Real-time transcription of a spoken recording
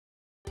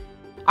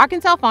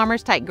Arkansas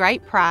farmers take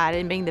great pride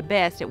in being the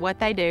best at what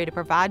they do to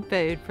provide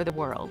food for the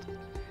world.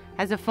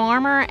 As a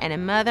farmer and a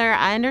mother,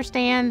 I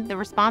understand the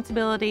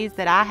responsibilities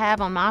that I have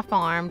on my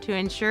farm to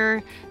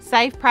ensure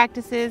safe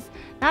practices,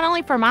 not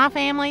only for my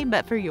family,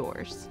 but for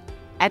yours.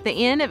 At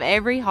the end of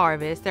every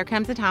harvest, there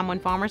comes a time when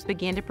farmers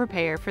begin to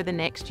prepare for the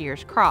next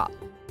year's crop.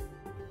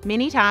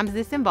 Many times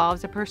this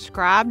involves a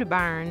prescribed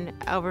burn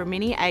over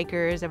many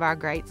acres of our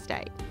great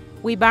state.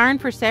 We burn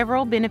for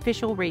several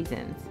beneficial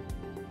reasons.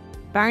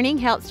 Burning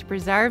helps to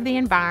preserve the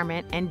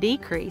environment and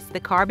decrease the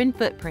carbon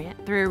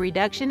footprint through a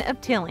reduction of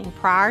tilling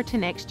prior to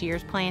next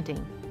year's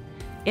planting.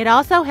 It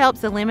also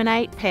helps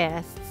eliminate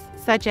pests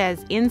such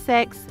as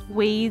insects,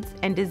 weeds,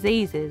 and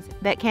diseases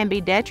that can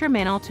be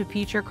detrimental to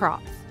future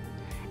crops.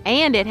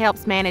 And it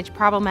helps manage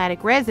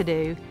problematic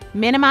residue,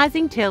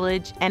 minimizing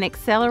tillage and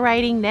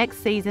accelerating next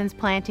season's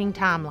planting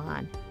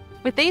timeline.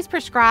 With these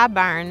prescribed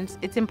burns,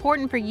 it's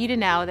important for you to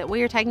know that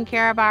we are taking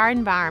care of our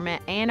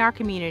environment and our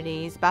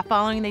communities by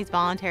following these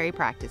voluntary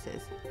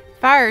practices.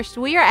 First,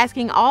 we are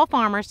asking all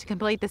farmers to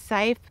complete the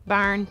Safe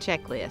Burn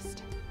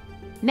Checklist.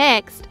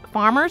 Next,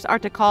 farmers are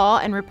to call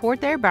and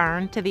report their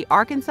burn to the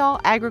Arkansas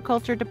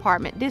Agriculture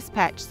Department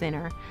Dispatch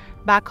Center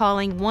by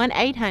calling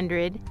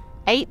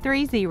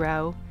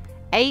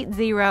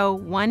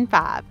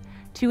 1-800-830-8015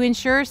 to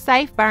ensure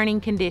safe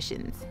burning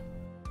conditions.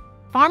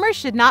 Farmers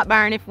should not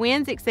burn if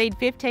winds exceed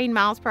 15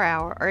 miles per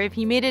hour or if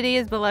humidity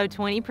is below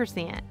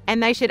 20%,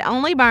 and they should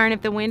only burn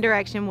if the wind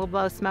direction will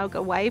blow smoke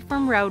away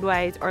from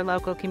roadways or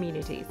local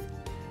communities.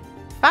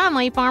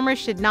 Finally, farmers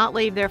should not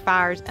leave their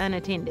fires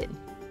unattended.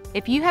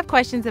 If you have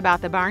questions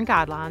about the burn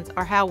guidelines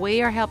or how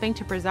we are helping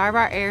to preserve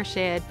our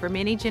airshed for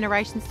many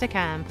generations to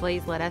come,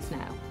 please let us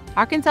know.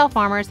 Arkansas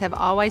farmers have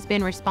always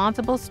been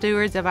responsible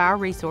stewards of our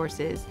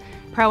resources,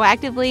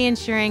 proactively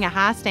ensuring a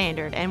high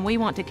standard, and we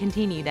want to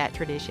continue that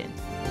tradition.